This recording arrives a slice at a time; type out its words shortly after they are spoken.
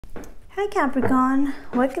Hi Capricorn,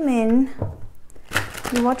 welcome in.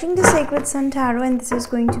 You're watching the Sacred Sun Tarot and this is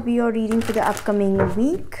going to be your reading for the upcoming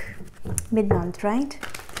week, mid-month, right?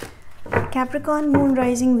 Capricorn, Moon,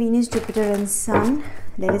 Rising, Venus, Jupiter and Sun.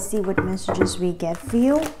 Let us see what messages we get for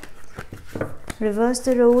you. Reverse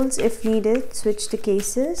the roles if needed, switch the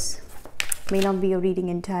cases. May not be your reading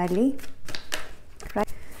entirely. Right?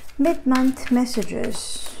 Mid-month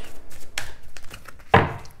messages.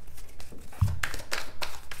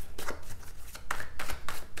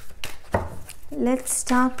 Let's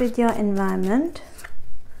start with your environment.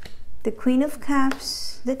 The Queen of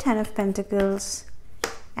Cups, the Ten of Pentacles,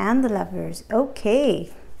 and the Lovers.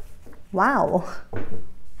 Okay. Wow.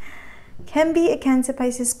 Can be a Cancer,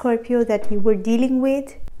 Pisces, Scorpio that you were dealing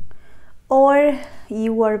with or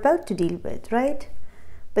you are about to deal with, right?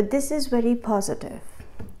 But this is very positive.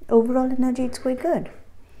 Overall energy, it's quite good.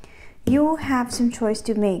 You have some choice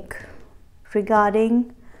to make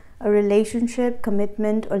regarding a relationship,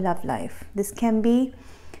 commitment, or love life. This can be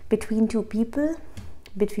between two people,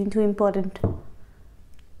 between two important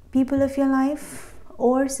people of your life,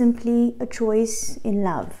 or simply a choice in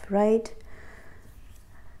love, right?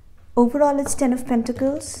 Overall, it's 10 of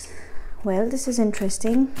Pentacles. Well, this is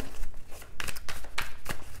interesting.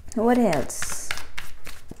 What else?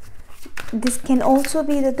 This can also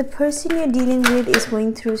be that the person you're dealing with is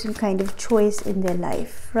going through some kind of choice in their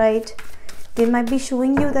life, right? They might be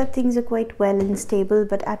showing you that things are quite well and stable,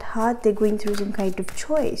 but at heart they're going through some kind of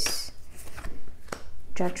choice.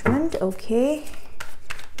 Judgment, okay.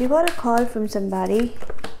 You got a call from somebody,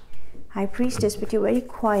 High Priestess, but you're very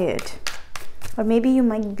quiet. Or maybe you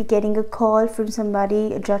might be getting a call from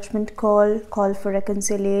somebody, a judgment call for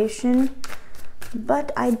reconciliation,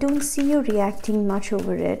 but I don't see you reacting much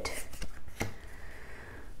over it.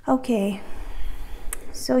 Okay.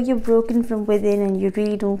 So you're broken from within and you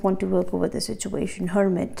really don't want to work over the situation.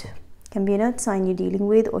 Hermit can be an earth sign you're dealing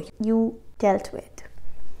with or you dealt with.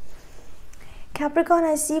 Capricorn,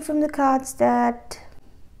 I see from the cards that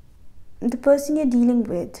the person you're dealing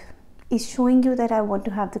with is showing you that I want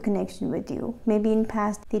to have the connection with you. Maybe in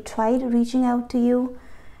past they tried reaching out to you.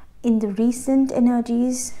 In the recent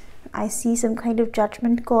energies, I see some kind of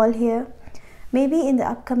judgment call here. Maybe in the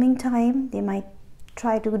upcoming time, they might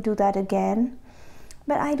try to do that again.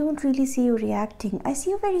 But I don't really see you reacting. I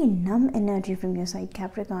see a very numb energy from your side,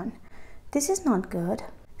 Capricorn. This is not good.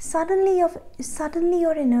 Suddenly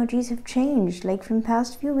your energies have changed. Like from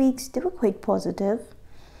past few weeks, they were quite positive.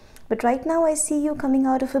 But right now I see you coming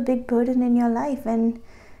out of a big burden in your life. And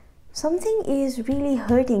something is really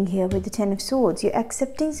hurting here with the Ten of Swords. You're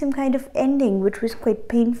accepting some kind of ending, which was quite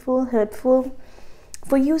painful, hurtful.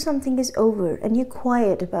 For you, something is over and you're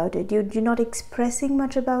quiet about it. You're not expressing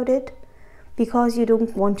much about it, because you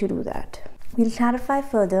don't want to do that. We'll clarify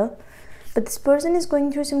further, but this person is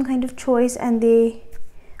going through some kind of choice and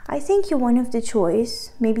I think you're one of the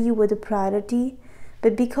choice. Maybe you were the priority,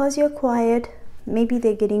 but because you're quiet, maybe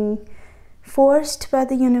they're getting forced by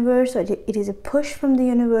the universe, or it is a push from the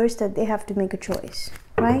universe that they have to make a choice,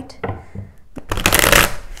 right?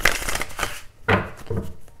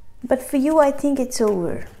 But for you, I think it's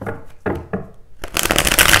over.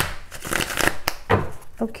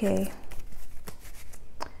 Okay.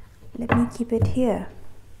 Let me keep it here.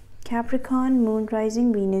 Capricorn, Moon,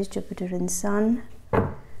 Rising, Venus, Jupiter and Sun.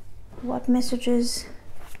 What messages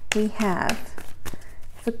we have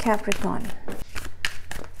for Capricorn?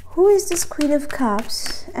 Who is this Queen of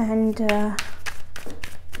Cups and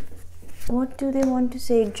what do they want to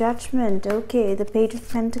say? Judgment. Okay, the Page of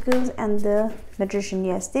Pentacles and the Magician.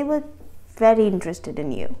 Yes, they were very interested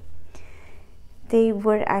in you. They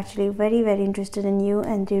were actually very, very interested in you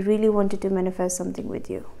and they really wanted to manifest something with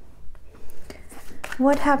you.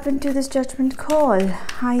 What happened to this judgment call?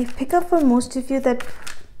 I pick up for most of you that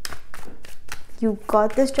you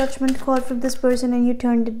got this judgment call from this person and you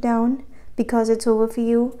turned it down because it's over for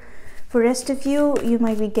you. For rest of you, you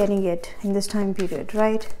might be getting it in this time period,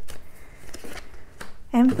 right?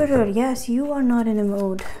 Emperor, yes, you are not in a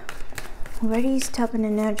mode. Very stubborn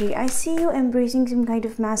energy. I see you embracing some kind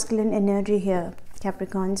of masculine energy here,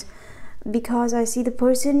 Capricorns, because I see the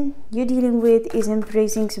person you're dealing with is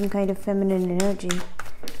embracing some kind of feminine energy.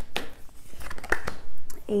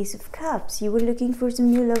 Ace of Cups. You were looking for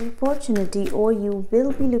some new love opportunity, or you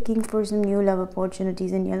will be looking for some new love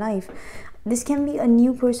opportunities in your life. This can be a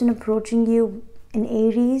new person approaching you, an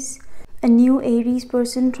Aries, a new Aries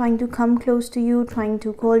person trying to come close to you, trying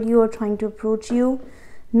to call you or trying to approach you.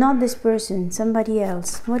 Not this person, somebody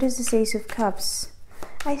else. What is this Ace of Cups?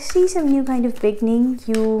 I see some new kind of beginning.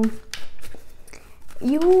 You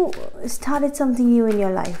started something new in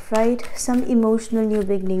your life, right? Some emotional new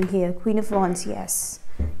beginning here. Queen of Wands, yes.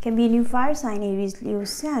 Can be a new fire sign, Aries, Leo,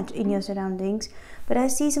 Sag in your surroundings. But I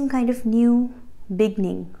see some kind of new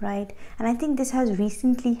beginning, right? And I think this has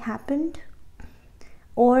recently happened,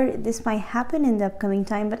 or this might happen in the upcoming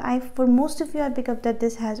time. But for most of you, I pick up that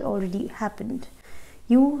this has already happened.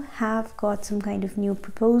 You have got some kind of new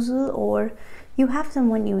proposal, or you have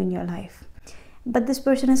someone new in your life. But this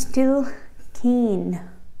person is still keen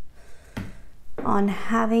on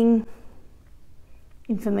having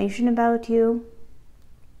information about you,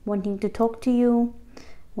 wanting to talk to you,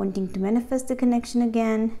 wanting to manifest the connection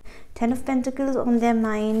again. 10 of Pentacles on their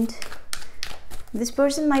mind. This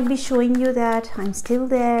person might be showing you that I'm still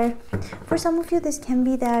there. For some of you, this can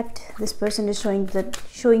be that this person is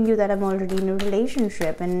showing you that I'm already in a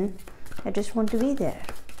relationship and I just want to be there.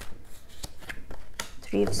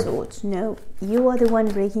 3 of Swords. No, you are the one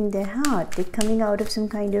breaking their heart. They're coming out of some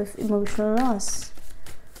kind of emotional loss.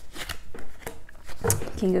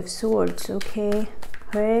 King of Swords. Okay,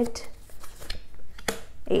 hurt.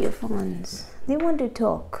 8 of Wands. They want to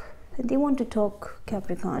talk. They want to talk,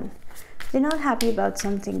 Capricorn. They're not happy about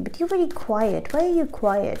something, but you're very quiet. Why are you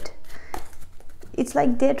quiet? It's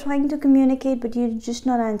like they're trying to communicate, but you're just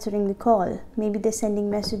not answering the call. Maybe they're sending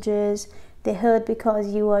messages. They're hurt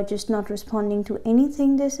because you are just not responding to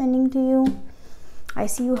anything they're sending to you. I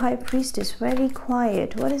see you, High Priestess, very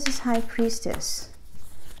quiet. What is this High Priestess?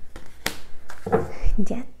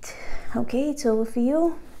 Death. Okay, it's over for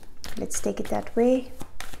you. Let's take it that way.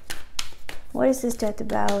 What is this death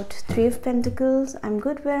about? 3 of Pentacles. I'm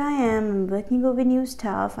good where I am. I'm working over new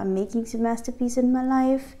stuff. I'm making some masterpiece in my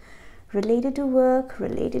life. Related to work,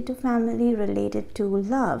 related to family, related to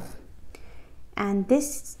love. And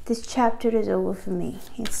this chapter is over for me.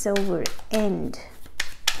 It's over. End.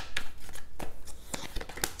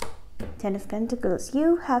 10 of Pentacles.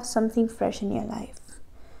 You have something fresh in your life.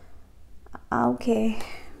 Okay.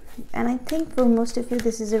 And I think for most of you,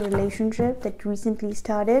 this is a relationship that recently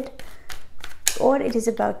started, or it is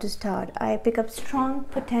about to start. I pick up strong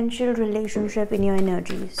potential relationship in your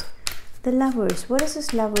energies. The Lovers. What is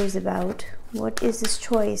this Lovers about? What is this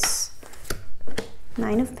choice?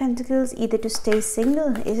 9 of Pentacles. Either to stay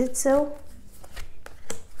single. Is it so?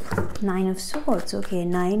 9 of Swords. Okay,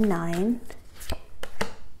 9, 9.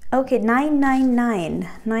 Okay, 9, 9, 9.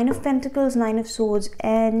 9 of Pentacles, 9 of Swords,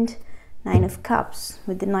 and 9 of Cups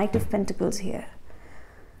with the Knight of Pentacles here.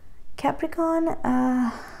 Capricorn,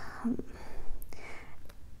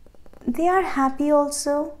 they are happy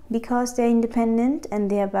also because they're independent and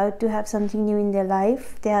they're about to have something new in their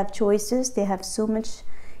life. They have choices. They have so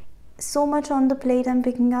much on the plate, I'm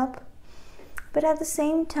picking up. But at the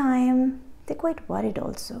same time, they're quite worried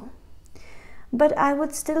also. But I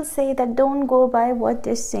would still say that don't go by what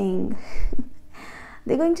they're saying.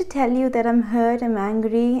 They're going to tell you that I'm hurt, I'm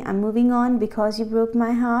angry, I'm moving on because you broke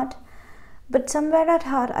my heart. But somewhere at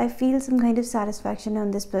heart, I feel some kind of satisfaction on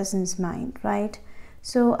this person's mind, right?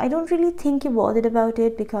 So I don't really think you're bothered about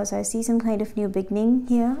it because I see some kind of new beginning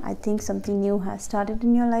here. I think something new has started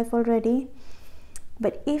in your life already.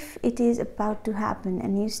 But if it is about to happen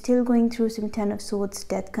and you're still going through some 10 of Swords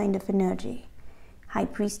death kind of energy, High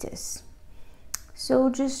Priestess. So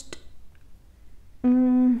just,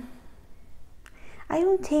 I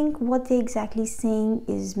don't think what they're exactly saying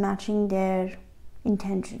is matching their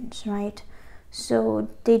intentions, right? So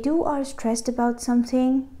they are stressed about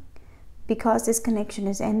something because this connection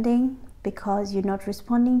is ending, because you're not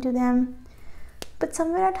responding to them. But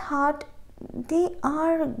somewhere at heart, they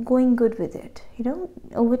are going good with it. You know,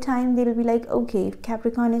 over time, they'll be like, okay, if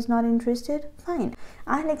Capricorn is not interested, fine.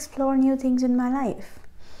 I'll explore new things in my life.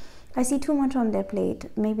 I see too much on their plate.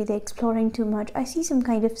 Maybe they're exploring too much. I see some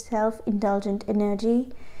kind of self-indulgent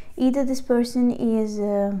energy. Either this person is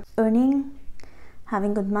earning,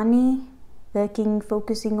 having good money, working,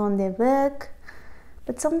 focusing on their work,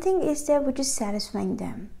 but something is there which is satisfying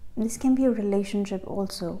them. This can be a relationship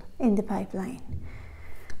also in the pipeline.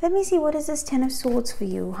 Let me see, what is this 10 of Swords for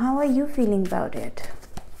you? How are you feeling about it?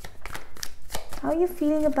 How are you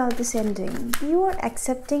feeling about this ending? You are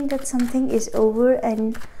accepting that something is over,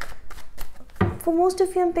 and for most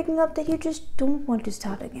of you, I'm picking up that you just don't want to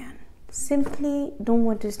start again. Simply don't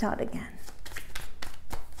want to start again.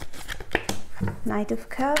 Knight of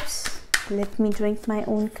Cups. Let me drink my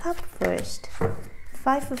own cup first.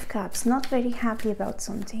 5 of Cups. Not very happy about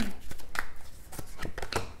something.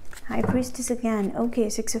 High Priestess again. Okay,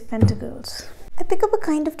 6 of Pentacles. I pick up a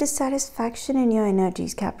kind of dissatisfaction in your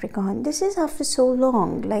energies, Capricorn. This is after so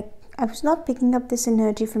long. Like, I was not picking up this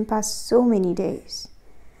energy from past so many days.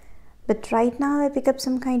 But right now, I pick up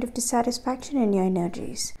some kind of dissatisfaction in your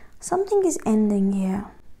energies. Something is ending here.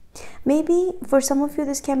 Maybe for some of you,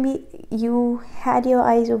 this can be you had your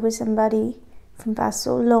eyes over somebody from past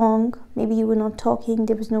so long. Maybe you were not talking,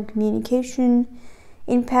 there was no communication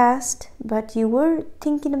in past, but you were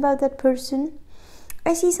thinking about that person.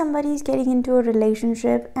 I see somebody is getting into a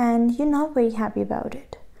relationship and you're not very happy about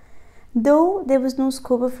it. Though there was no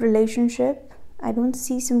scope of relationship, I don't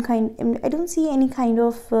see any kind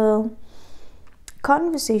of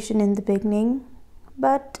conversation in the beginning,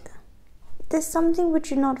 but there's something which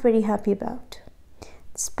you're not very happy about.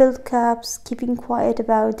 Spilled cups, keeping quiet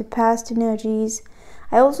about the past energies.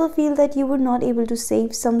 I also feel that you were not able to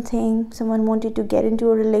save something. Someone wanted to get into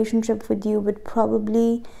a relationship with you, but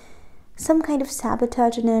probably some kind of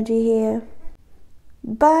sabotage energy here.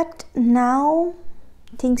 But now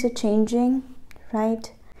things are changing,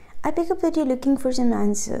 right? I pick up that you're looking for some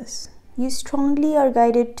answers. You strongly are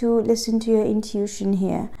guided to listen to your intuition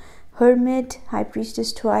here. Hermit, High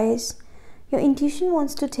Priestess twice. Your intuition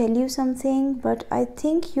wants to tell you something, but I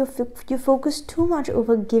think you focus too much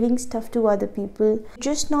over giving stuff to other people.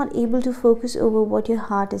 Just not able to focus over what your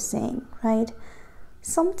heart is saying, right?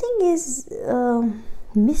 Something is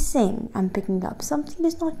missing, I'm picking up. Something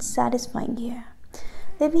is not satisfying here.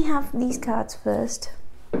 Let me have these cards first.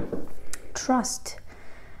 Trust.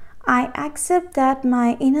 I accept that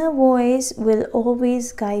my inner voice will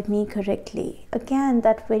always guide me correctly. Again,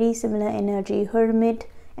 that very similar energy. Hermit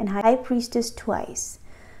and High Priestess twice.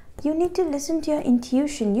 You need to listen to your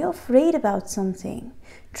intuition. You're afraid about something.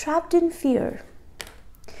 Trapped in fear.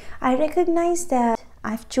 I recognize that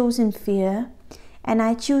I've chosen fear and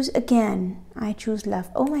I choose again. I choose love.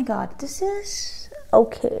 Oh my God, this is...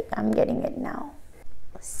 okay, I'm getting it now.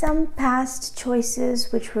 Some past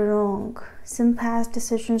choices which were wrong. Some past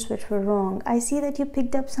decisions which were wrong. I see that you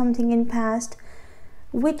picked up something in past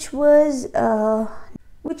which was...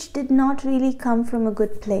 which did not really come from a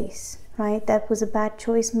good place, right? That was a bad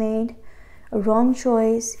choice made, a wrong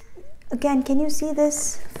choice. Again, can you see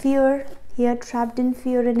this fear here, trapped in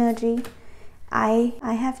fear energy? I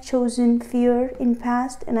have chosen fear in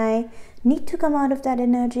past and I need to come out of that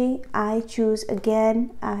energy. I choose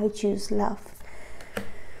again, I choose love.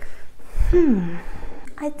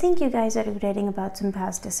 I think you guys are regretting about some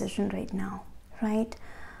past decision right now, right?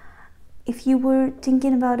 If you were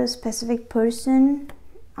thinking about a specific person,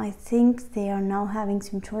 I think they are now having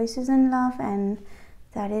some choices in love, and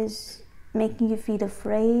that is making you feel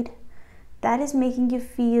afraid. That is making you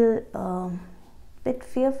feel a bit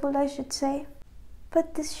fearful, I should say.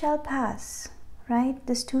 But this shall pass, right?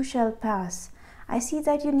 This too shall pass. I see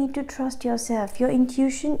that you need to trust yourself. Your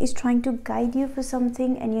intuition is trying to guide you for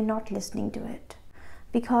something and you're not listening to it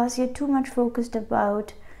because you're too much focused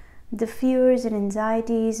about the fears and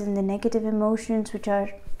anxieties and the negative emotions which are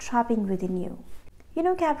trapping within you. You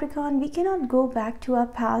know, Capricorn, we cannot go back to our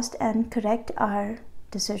past and correct our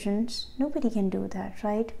decisions. Nobody can do that,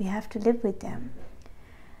 right? We have to live with them.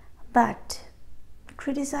 But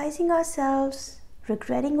criticizing ourselves,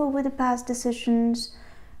 regretting over the past decisions,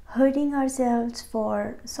 hurting ourselves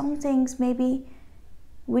for some things maybe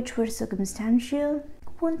which were circumstantial,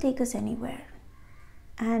 won't take us anywhere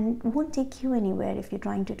and won't take you anywhere if you're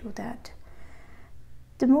trying to do that.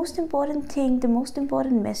 The most important thing, the most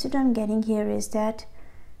important message I'm getting here is that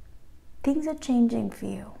things are changing for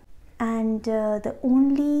you, and the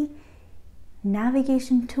only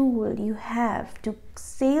navigation tool you have to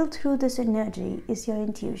sail through this energy is your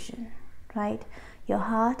intuition, right? Your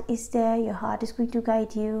heart is there, your heart is going to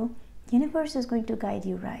guide you, universe is going to guide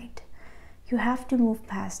you right. You have to move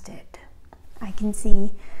past it. I can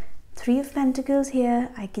see Three of Pentacles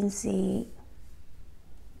here, I can see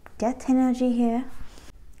death energy here.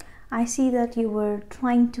 I see that you were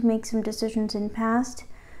trying to make some decisions in past,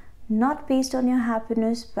 not based on your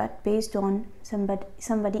happiness, but based on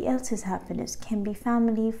somebody else's happiness. Can be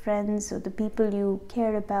family, friends, or the people you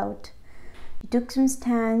care about. You took some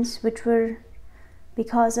stands which were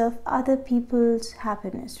because of other people's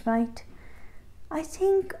happiness, right? I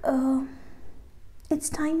think it's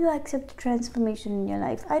time you accept the transformation in your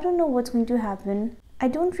life. I don't know what's going to happen. I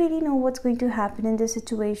don't really know what's going to happen in this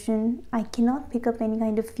situation. I cannot pick up any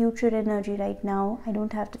kind of future energy right now. I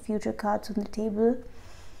don't have the future cards on the table.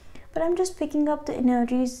 But I'm just picking up the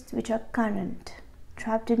energies which are current.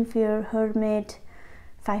 Trapped in fear, Hermit,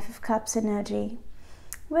 Five of Cups energy.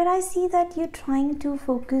 Where I see that you're trying to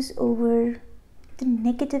focus over the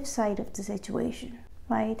negative side of the situation,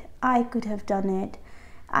 right? I could have done it.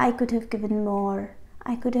 I could have given more.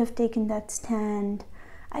 I could have taken that stand.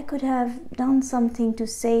 I could have done something to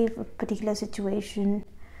save a particular situation.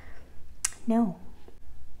 No,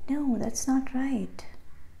 that's not right.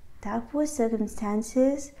 That was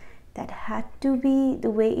circumstances that had to be the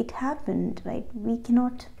way it happened, right? We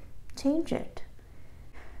cannot change it.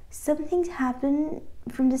 Some things happen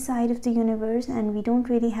from the side of the universe, and we don't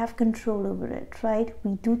really have control over it, right?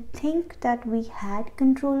 We do think that we had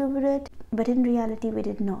control over it, but in reality we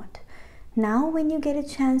did not. Now when you get a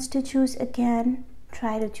chance to choose again,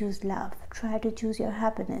 try to choose love, try to choose your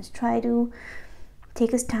happiness, try to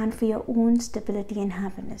take a stand for your own stability and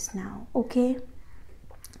happiness now, okay?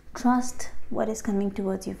 Trust what is coming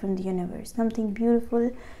towards you from the universe. Something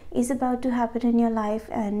beautiful is about to happen in your life,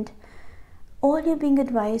 and all you're being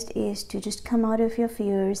advised is to just come out of your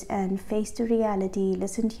fears and face the reality,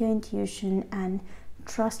 listen to your intuition, and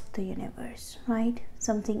trust the universe, right?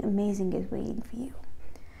 Something amazing is waiting for you.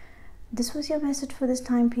 This was your message for this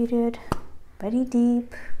time period. Very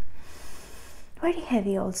deep, very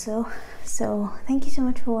heavy also. So thank you so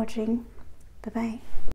much for watching. Bye bye.